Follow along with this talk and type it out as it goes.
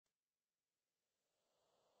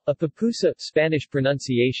A pupusa, Spanish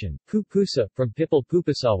pronunciation, pupusa, from Pipil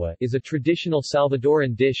Pupusawa, is a traditional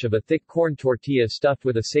Salvadoran dish of a thick corn tortilla stuffed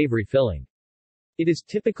with a savory filling. It is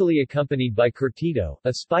typically accompanied by curtido,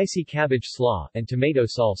 a spicy cabbage slaw, and tomato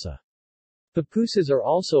salsa. Pupusas are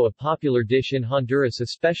also a popular dish in Honduras,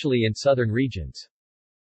 especially in southern regions.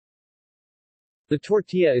 The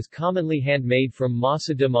tortilla is commonly handmade from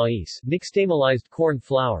masa de maíz, nixtamalized corn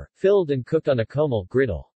flour, filled and cooked on a comal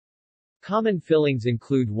griddle. Common fillings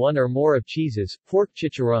include one or more of cheeses, pork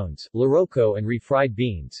chicharrones, loroco and refried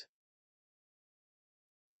beans.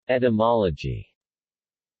 Etymology.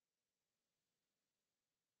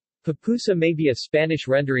 Pupusa may be a Spanish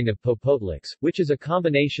rendering of popotlix, which is a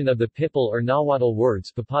combination of the Pipil or Nahuatl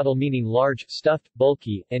words papatl meaning large, stuffed,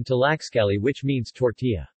 bulky, and tlaxcali which means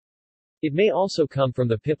tortilla. It may also come from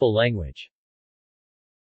the Pipil language.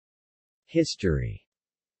 History.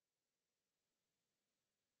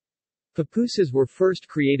 Pupusas were first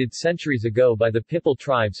created centuries ago by the Pipil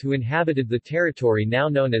tribes who inhabited the territory now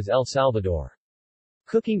known as El Salvador.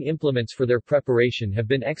 Cooking implements for their preparation have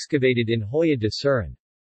been excavated in Hoya de Surin,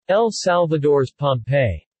 El Salvador's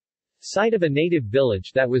Pompeii, site of a native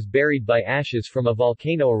village that was buried by ashes from a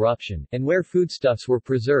volcano eruption, and where foodstuffs were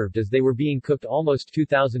preserved as they were being cooked almost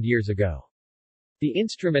 2,000 years ago. The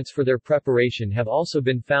instruments for their preparation have also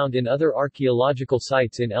been found in other archaeological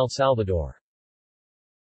sites in El Salvador.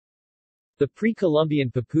 The pre-Columbian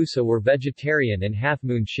pupusa were vegetarian and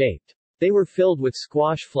half-moon shaped. They were filled with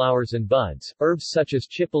squash flowers and buds, herbs such as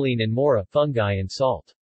chipiline and mora, fungi and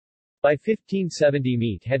salt. By 1570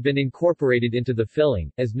 meat had been incorporated into the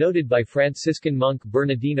filling, as noted by Franciscan monk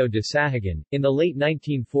Bernardino de Sahagun. In the late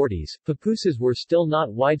 1940s, pupusas were still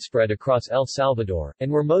not widespread across El Salvador,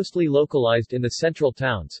 and were mostly localized in the central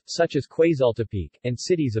towns, such as Quezaltepeque, and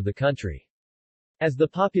cities of the country. As the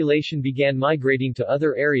population began migrating to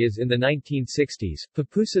other areas in the 1960s,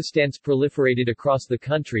 pupusa stands proliferated across the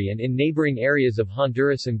country and in neighboring areas of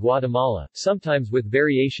Honduras and Guatemala, sometimes with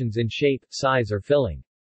variations in shape, size or filling.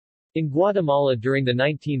 In Guatemala during the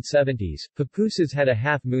 1970s, pupusas had a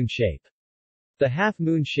half-moon shape. The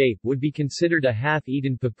half-moon shape would be considered a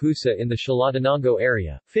half-eaten pupusa in the Chalatenango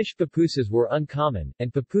area. Fish pupusas were uncommon,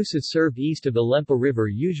 and pupusas served east of the Lempa River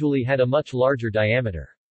usually had a much larger diameter.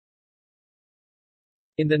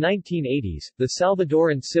 In the 1980s, the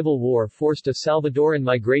Salvadoran Civil War forced a Salvadoran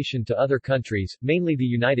migration to other countries, mainly the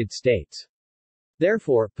United States.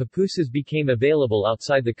 Therefore, pupusas became available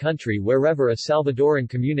outside the country wherever a Salvadoran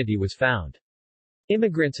community was found.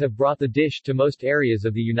 Immigrants have brought the dish to most areas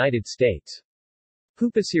of the United States.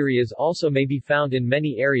 Pupuserias also may be found in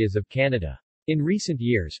many areas of Canada. In recent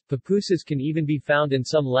years, pupusas can even be found in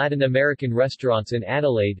some Latin American restaurants in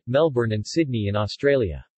Adelaide, Melbourne and Sydney in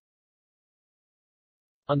Australia.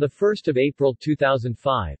 On 1 April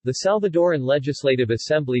 2005, the Salvadoran Legislative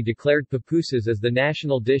Assembly declared pupusas as the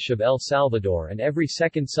national dish of El Salvador, and every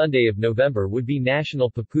second Sunday of November would be National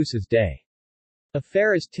Pupusas Day. A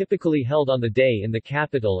fair is typically held on the day in the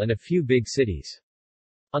capital and a few big cities.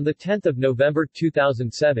 On 10 November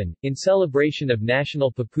 2007, in celebration of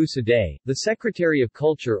National Pupusa Day, the Secretary of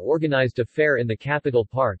Culture organized a fair in the Capitol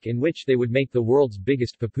Park in which they would make the world's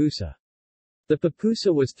biggest pupusa. The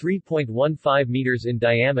pupusa was 3.15 meters in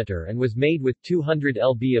diameter and was made with 200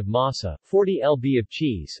 lb of masa, 40 lb of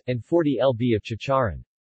cheese, and 40 lb of chicharron.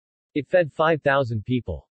 It fed 5,000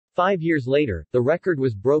 people. 5 years later, the record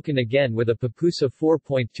was broken again with a pupusa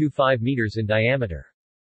 4.25 meters in diameter.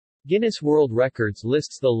 Guinness World Records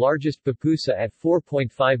lists the largest pupusa at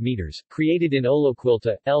 4.5 meters, created in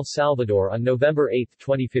Oloquilta, El Salvador on November 8,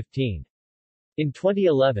 2015. In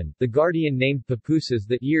 2011, The Guardian named pupusas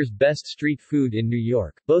that year's best street food in New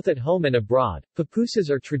York, both at home and abroad. Pupusas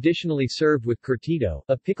are traditionally served with curtido,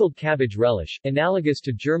 a pickled cabbage relish, analogous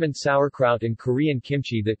to German sauerkraut and Korean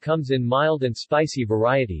kimchi that comes in mild and spicy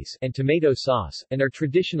varieties, and tomato sauce, and are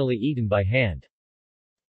traditionally eaten by hand.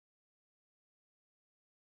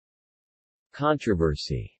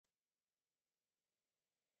 Controversy.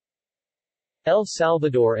 El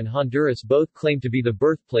Salvador and Honduras both claim to be the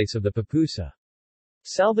birthplace of the pupusa.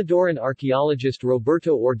 Salvadoran archaeologist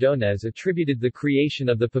Roberto Ordonez attributed the creation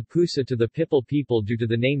of the pupusa to the Pipil people due to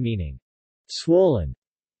the name meaning swollen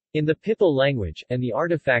in the Pipil language, and the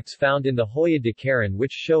artifacts found in the Hoya de Surin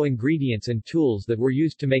which show ingredients and tools that were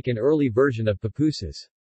used to make an early version of pupusas.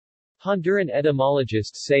 Honduran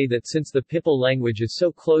etymologists say that since the Pipil language is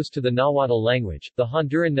so close to the Nahuatl language, the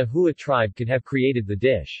Honduran Nahua tribe could have created the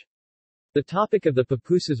dish. The topic of the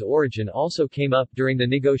pupusa's origin also came up during the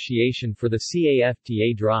negotiation for the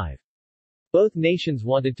CAFTA drive. Both nations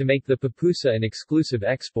wanted to make the pupusa an exclusive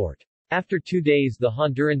export. After 2 days the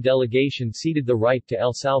Honduran delegation ceded the right to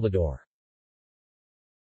El Salvador.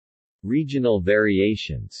 Regional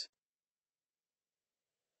variations.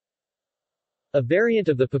 A variant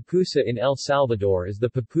of the pupusa in El Salvador is the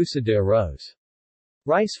pupusa de arroz.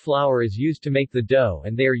 Rice flour is used to make the dough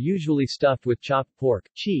and they are usually stuffed with chopped pork,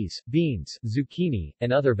 cheese, beans, zucchini,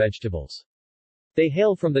 and other vegetables. They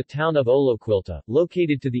hail from the town of Oloquilta,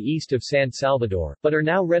 located to the east of San Salvador, but are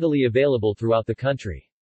now readily available throughout the country.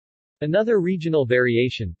 Another regional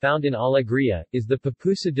variation, found in Alegria, is the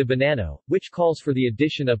pupusa de banano, which calls for the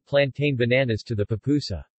addition of plantain bananas to the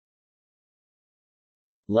pupusa.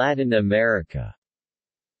 Latin America.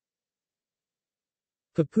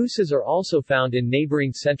 Pupusas are also found in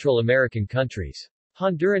neighboring Central American countries.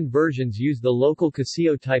 Honduran versions use the local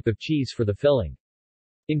quesillo type of cheese for the filling.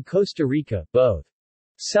 In Costa Rica, both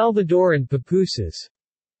Salvadoran pupusas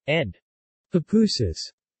and pupusas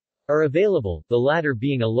are available, the latter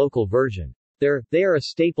being a local version. They are a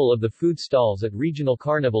staple of the food stalls at regional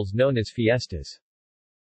carnivals known as fiestas.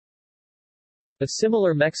 A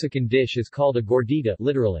similar Mexican dish is called a gordita,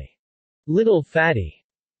 literally, little fatty,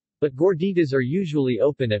 but gorditas are usually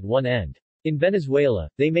open at one end. In Venezuela,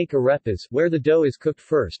 they make arepas, where the dough is cooked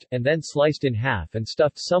first, and then sliced in half and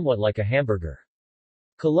stuffed somewhat like a hamburger.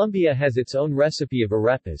 Colombia has its own recipe of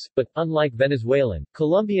arepas, but, unlike Venezuelan,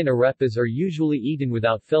 Colombian arepas are usually eaten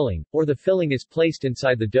without filling, or the filling is placed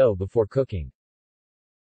inside the dough before cooking.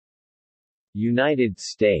 United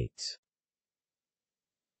States.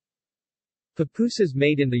 Pupusas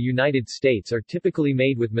made in the United States are typically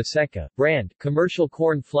made with maseca, brand, commercial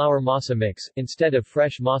corn flour masa mix, instead of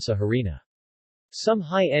fresh masa harina. Some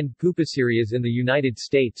high-end pupuserias in the United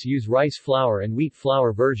States use rice flour and wheat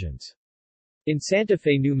flour versions. In Santa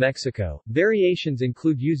Fe, New Mexico, variations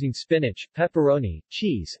include using spinach, pepperoni,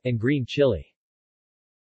 cheese, and green chili.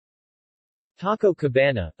 Taco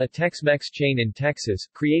Cabana, a Tex-Mex chain in Texas,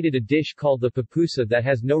 created a dish called the pupusa that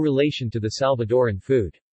has no relation to the Salvadoran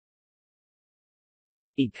food.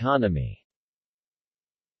 Economy.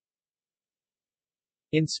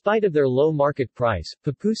 In spite of their low market price,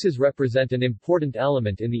 pupusas represent an important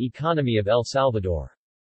element in the economy of El Salvador.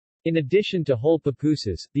 In addition to whole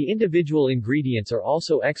pupusas, the individual ingredients are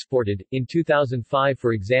also exported. In 2005,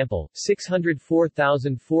 for example,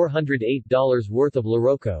 $604,408 worth of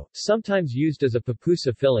loroco, sometimes used as a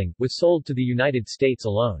pupusa filling, was sold to the United States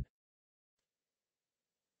alone.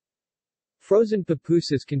 Frozen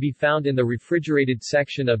pupusas can be found in the refrigerated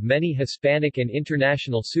section of many Hispanic and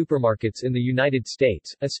international supermarkets in the United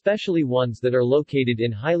States, especially ones that are located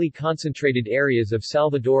in highly concentrated areas of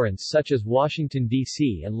Salvadorans such as Washington,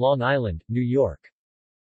 D.C. and Long Island, New York.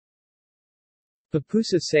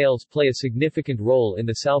 Pupusa sales play a significant role in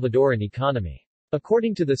the Salvadoran economy.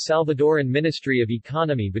 According to the Salvadoran Ministry of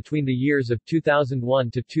Economy, between the years of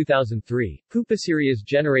 2001 to 2003, pupuserias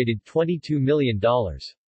generated $22 million.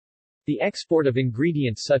 The export of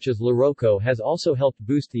ingredients such as loroco has also helped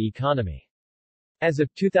boost the economy. As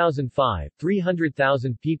of 2005,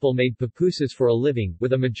 300,000 people made pupusas for a living,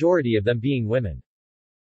 with a majority of them being women.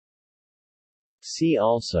 See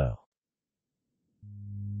also: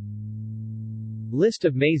 List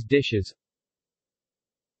of maize dishes,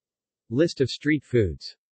 List of street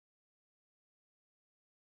foods.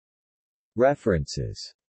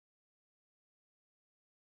 References.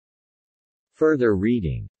 Further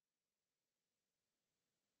reading.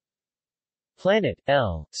 Planet,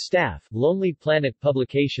 L. Staff, Lonely Planet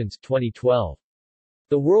Publications, 2012.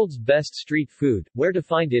 The World's Best Street Food, Where to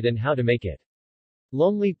Find It and How to Make It.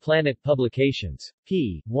 Lonely Planet Publications.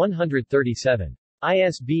 p. 137.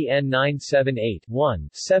 ISBN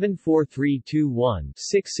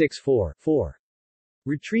 978-1-74321-664-4.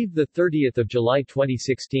 Retrieved 30 July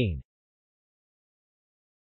 2016.